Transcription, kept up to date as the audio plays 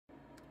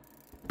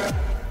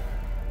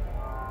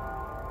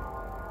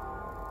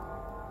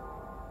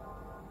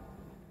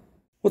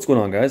What's going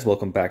on, guys?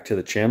 Welcome back to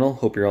the channel.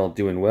 Hope you're all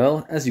doing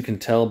well. As you can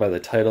tell by the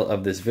title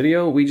of this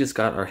video, we just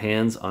got our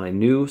hands on a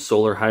new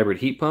solar hybrid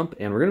heat pump,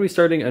 and we're going to be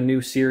starting a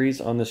new series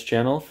on this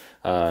channel,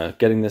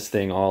 getting this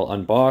thing all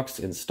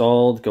unboxed,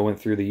 installed, going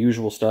through the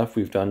usual stuff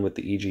we've done with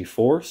the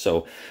EG4.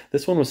 So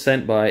this one was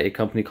sent by a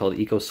company called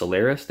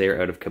EcoSolaris. They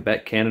are out of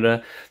Quebec,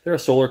 Canada. They're a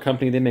solar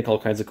company. They make all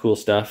kinds of cool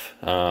stuff.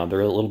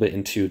 They're a little bit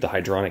into the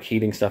hydronic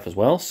heating stuff as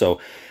well. So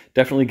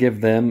definitely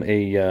give them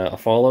a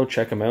follow,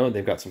 check them out.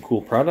 They've got some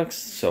cool products.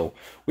 So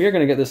we are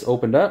going to get this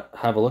opened up,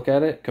 have a look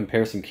at it,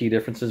 compare some key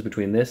differences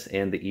between this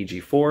and the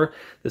EG4.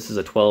 This is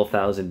a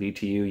 12,000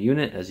 BTU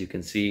unit, as you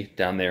can see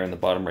down there in the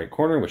bottom right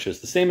corner, which is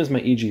the same as my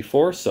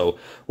EG4. So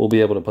we'll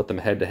be able to put them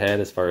head to head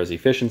as far as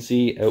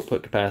efficiency,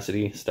 output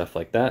capacity, stuff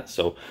like that.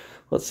 So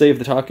let's save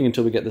the talking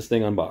until we get this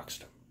thing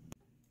unboxed.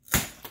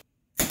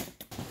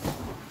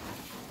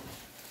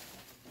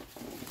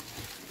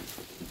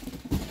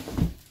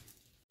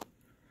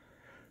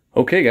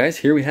 Okay guys,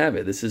 here we have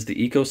it. This is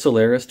the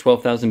EcoSolaris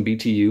 12,000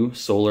 BTU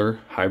solar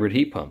hybrid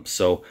heat pump.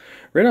 So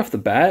right off the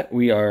bat,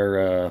 we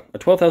are a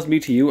 12,000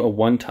 BTU, a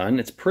 1 ton.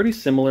 It's pretty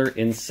similar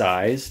in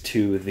size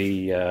to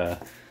the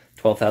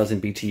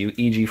 12,000 BTU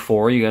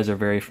EG4 you guys are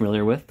very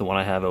familiar with, the one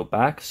I have out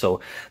back. So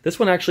this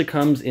one actually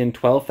comes in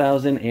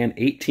 12,000 and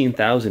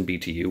 18,000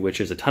 BTU, which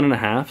is a 1.5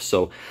 tons.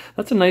 So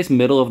that's a nice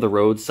middle of the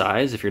road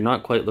size. If you're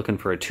not quite looking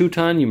for a 2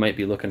 ton, you might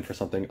be looking for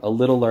something a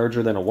little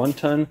larger than a 1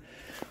 ton.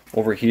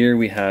 Over here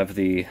we have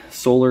the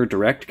solar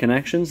direct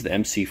connections, the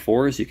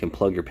MC4s. You can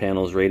plug your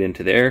panels right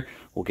into there.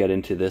 We'll get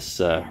into this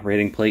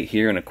rating plate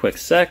here in a quick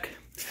sec.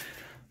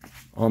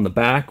 On the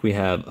back we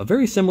have a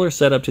very similar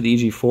setup to the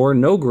EG4,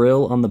 no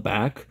grill on the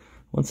back.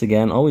 Once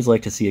again, always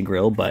like to see a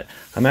grill, but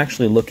I'm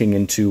actually looking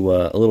into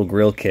a little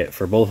grill kit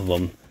for both of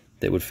them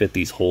that would fit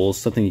these holes,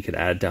 something you could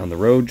add down the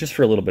road just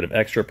for a little bit of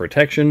extra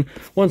protection.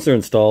 Once they're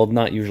installed,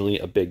 not usually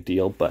a big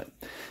deal, but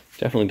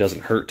definitely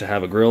doesn't hurt to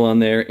have a grill on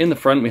there. In the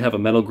front, we have a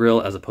metal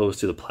grill as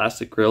opposed to the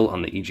plastic grill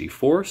on the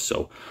EG4.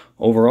 So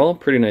overall,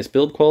 pretty nice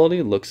build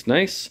quality, looks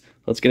nice.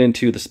 Let's get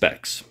into the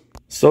specs.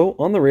 So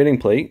on the rating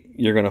plate,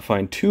 you're going to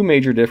find 2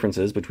 major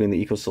differences between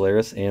the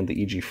EcoSolaris and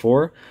the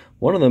EG4.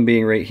 One of them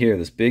being right here,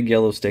 this big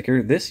yellow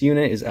sticker. This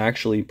unit is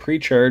actually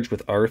pre-charged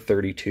with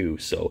R32.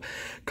 So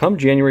come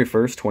January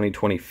 1st,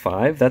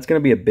 2025, that's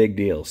going to be a big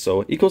deal.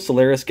 So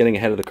EcoSolaris getting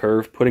ahead of the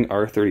curve, putting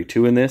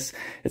R32 in this,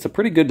 it's a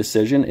pretty good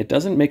decision. It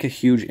doesn't make a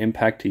huge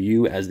impact to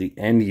you as the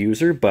end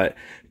user, but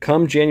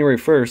come January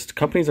 1st,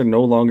 companies are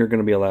no longer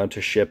going to be allowed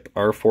to ship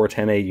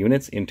R410A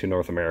units into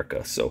North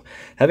America. So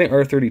having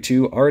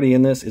R32 already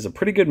in this is a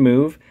pretty good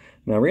move.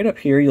 Now right up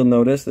here, you'll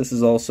notice this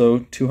is also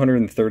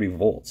 230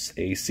 volts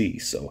AC.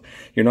 So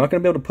you're not going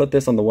to be able to put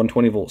this on the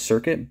 120 volt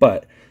circuit,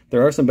 but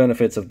there are some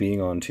benefits of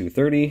being on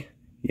 230.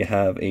 You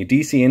have a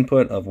DC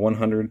input of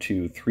 100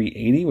 to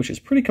 380, which is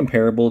pretty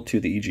comparable to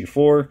the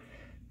EG4.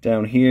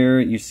 Down here,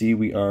 you see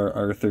we are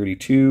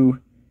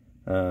R32,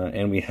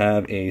 and we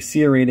have a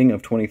SEER rating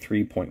of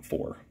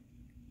 23.4.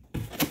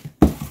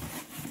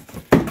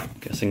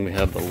 Guessing we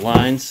have the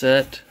line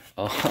set.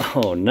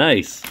 Oh,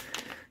 nice.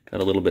 Got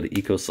a little bit of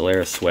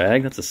EcoSolaris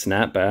swag. That's a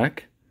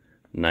snapback.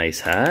 Nice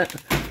hat.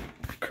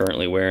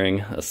 Currently wearing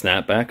a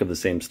snapback of the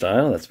same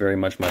style. That's very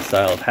much my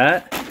style of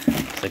hat.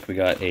 Looks like we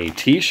got a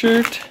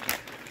t-shirt.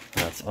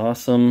 That's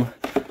awesome.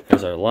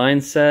 There's our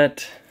line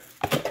set.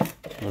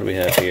 What do we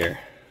have here?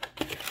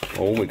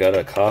 Oh, we got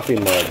a coffee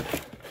mug.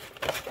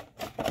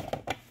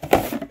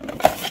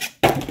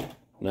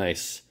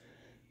 Nice.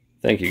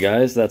 Thank you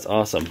guys. That's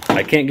awesome.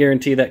 I can't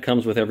guarantee that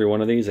comes with every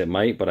one of these. It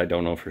might, but I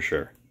don't know for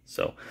sure.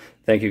 So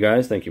thank you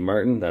guys. Thank you,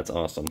 Martin. That's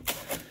awesome.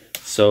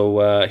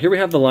 So here we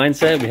have the line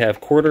set. We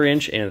have 1/4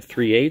 inch and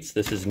 3/8.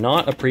 This is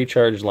not a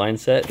pre-charged line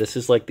set. This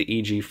is like the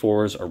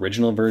EG4's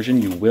original version.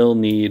 You will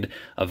need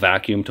a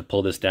vacuum to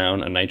pull this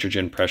down, a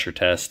nitrogen pressure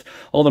test,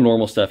 all the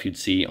normal stuff you'd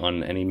see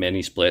on any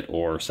mini split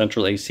or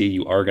central AC.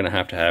 You are going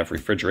to have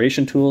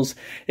refrigeration tools.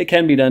 It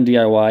can be done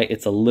DIY.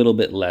 It's a little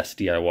bit less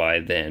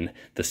DIY than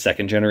the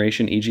 2nd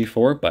generation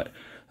EG4, but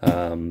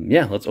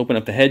yeah, let's open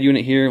up the head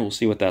unit here. We'll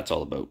see what that's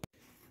all about.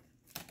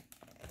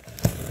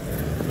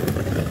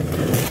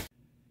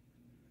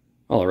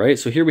 All right,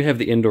 so here we have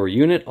the indoor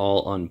unit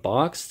all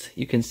unboxed.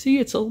 You can see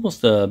it's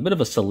almost a bit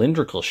of a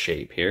cylindrical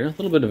shape here, a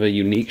little bit of a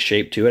unique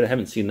shape to it. I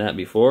haven't seen that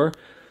before.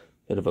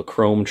 Bit of a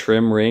chrome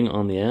trim ring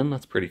on the end.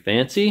 That's pretty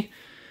fancy.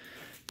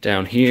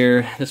 Down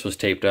here, this was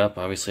taped up.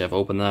 Obviously, I've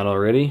opened that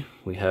already.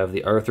 We have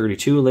the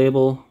R32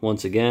 label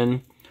once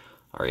again.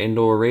 Our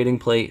indoor rating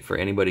plate for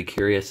anybody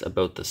curious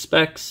about the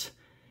specs.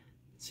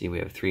 See, we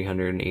have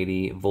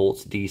 380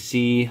 volts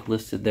DC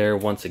listed there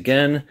once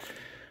again.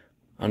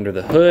 Under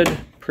the hood,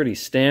 pretty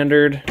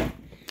standard.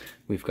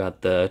 We've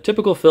got the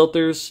typical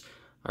filters.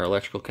 Our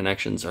electrical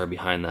connections are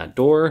behind that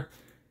door.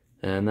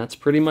 And that's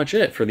pretty much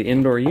it for the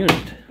indoor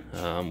unit.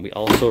 We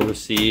also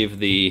receive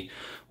the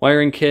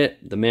wiring kit,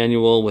 the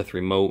manual with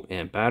remote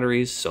and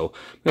batteries. So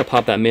I'm going to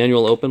pop that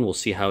manual open. We'll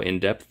see how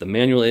in-depth the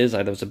manual is.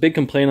 There was a big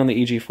complaint on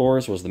the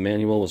EG4s was the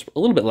manual was a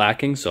little bit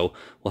lacking, so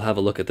we'll have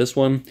a look at this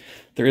one.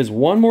 There is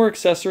one more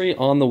accessory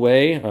on the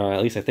way,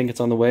 at least I think it's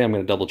on the way. I'm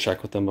going to double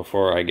check with them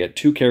before I get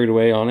too carried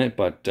away on it,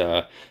 but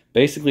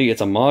basically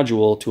it's a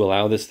module to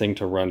allow this thing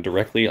to run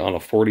directly on a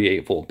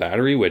 48 volt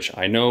battery, which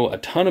I know a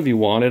ton of you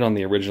wanted on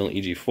the original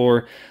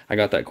EG4. I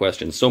got that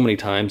question so many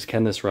times,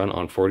 can this run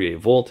on 48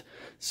 volt?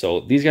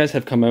 So these guys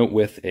have come out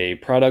with a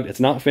product.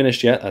 It's not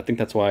finished yet. I think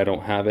that's why I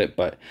don't have it,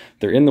 but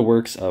they're in the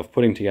works of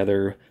putting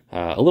together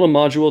a little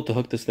module to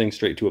hook this thing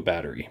straight to a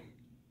battery.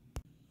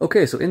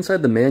 Okay, so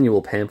inside the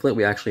manual pamphlet,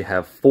 we actually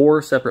have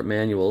 4 separate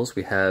manuals.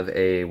 We have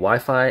a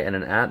Wi-Fi and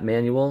an app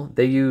manual.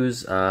 They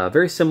use a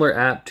very similar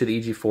app to the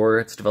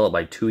EG4. It's developed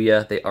by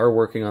Tuya. They are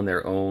working on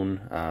their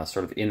own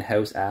sort of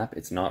in-house app.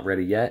 It's not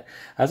ready yet.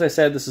 As I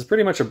said, this is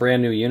pretty much a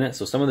brand new unit,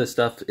 so some of this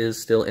stuff is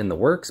still in the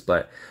works,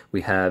 but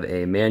we have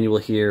a manual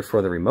here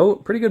for the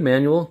remote. Pretty good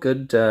manual,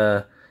 good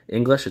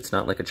English. It's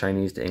not like a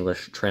Chinese to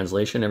English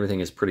translation.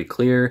 Everything is pretty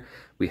clear.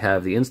 We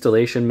have the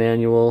installation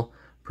manual.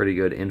 Pretty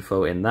good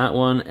info in that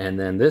one. And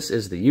then this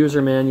is the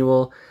user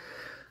manual.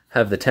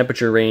 Have the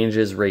temperature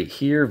ranges right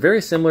here.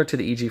 Very similar to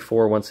the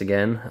EG4 once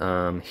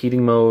again.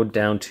 Heating mode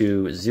down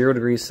to 0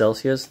 degrees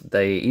Celsius. The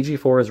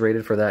EG4 is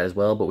rated for that as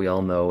well, but we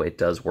all know it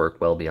does work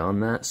well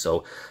beyond that.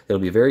 So it'll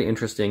be very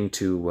interesting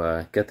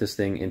to get this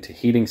thing into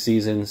heating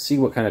season, see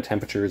what kind of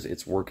temperatures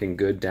it's working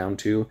good down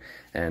to.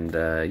 And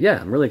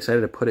yeah, I'm really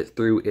excited to put it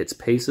through its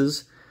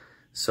paces.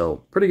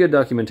 So pretty good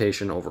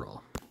documentation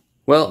overall.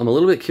 Well, I'm a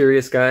little bit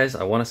curious, guys.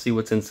 I want to see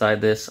what's inside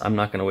this. I'm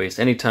not going to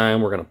waste any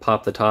time. We're going to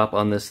pop the top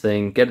on this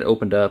thing, get it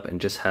opened up, and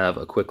just have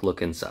a quick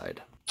look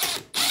inside.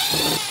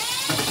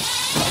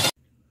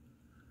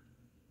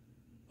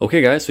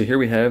 Okay guys, so here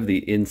we have the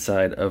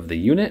inside of the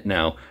unit.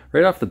 Now,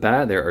 right off the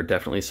bat, there are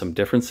definitely some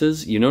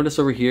differences. You notice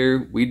over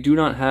here, we do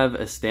not have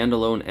a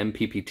standalone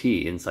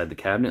MPPT inside the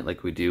cabinet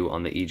like we do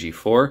on the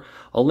EG4.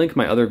 I'll link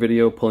my other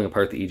video pulling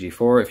apart the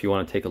EG4 if you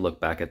want to take a look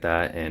back at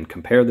that and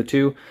compare the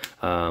two.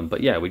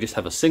 But yeah, we just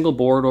have a single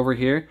board over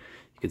here.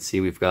 You can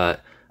see we've got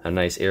a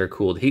nice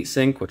air-cooled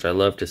heatsink, which I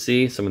love to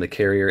see. Some of the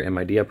Carrier and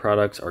Midea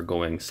products are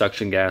going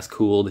suction gas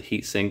cooled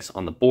heat sinks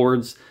on the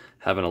boards.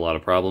 Having a lot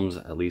of problems,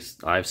 at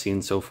least I've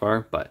seen so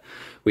far. But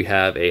we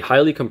have a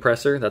Highly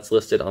compressor that's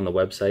listed on the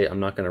website. I'm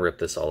not going to rip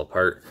this all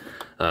apart,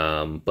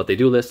 but they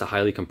do list a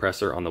Highly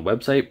compressor on the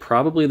website,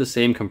 probably the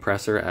same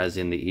compressor as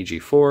in the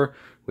EG4.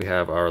 We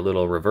have our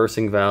little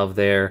reversing valve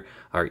there.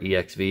 Our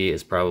EXV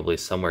is probably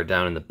somewhere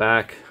down in the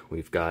back.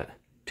 We've got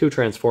 2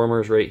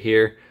 transformers right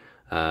here,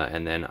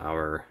 and then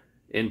our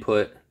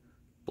input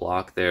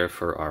block there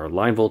for our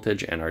line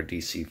voltage and our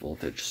DC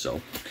voltage.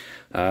 So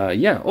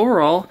yeah,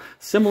 overall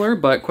similar,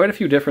 but quite a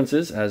few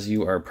differences as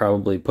you are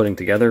probably putting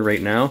together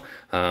right now.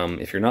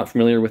 If you're not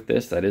familiar with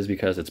this, that is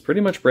because it's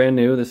pretty much brand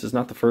new. This is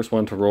not the first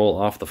one to roll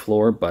off the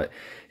floor, but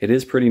it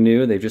is pretty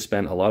new. They've just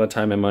spent a lot of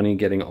time and money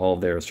getting all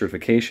of their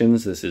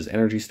certifications. This is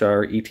Energy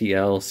Star,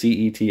 ETL,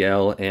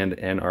 CETL, and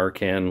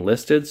NRCan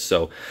listed,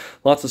 so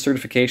lots of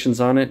certifications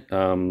on it.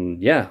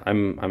 Yeah,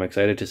 I'm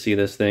excited to see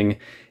this thing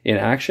in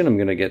action. I'm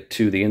going to get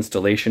to the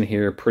installation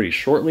here pretty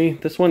shortly.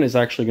 This one is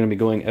actually going to be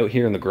going out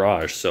here in the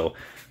garage, so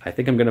I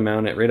think I'm going to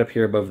mount it right up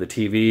here above the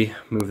TV,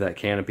 move that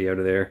canopy out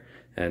of there,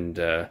 and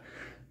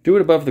do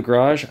it above the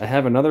garage. I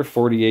have another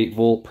 48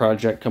 volt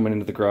project coming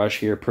into the garage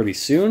here pretty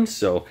soon,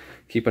 so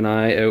keep an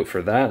eye out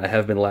for that. I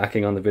have been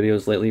lacking on the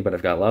videos lately, but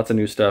I've got lots of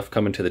new stuff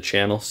coming to the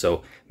channel,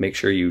 so make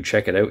sure you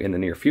check it out in the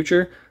near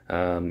future.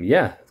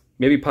 Yeah,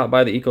 maybe pop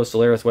by the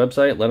EcoSolaris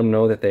website, let them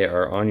know that they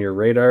are on your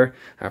radar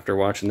after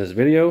watching this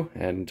video,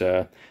 and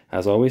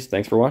as always,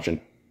 thanks for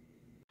watching.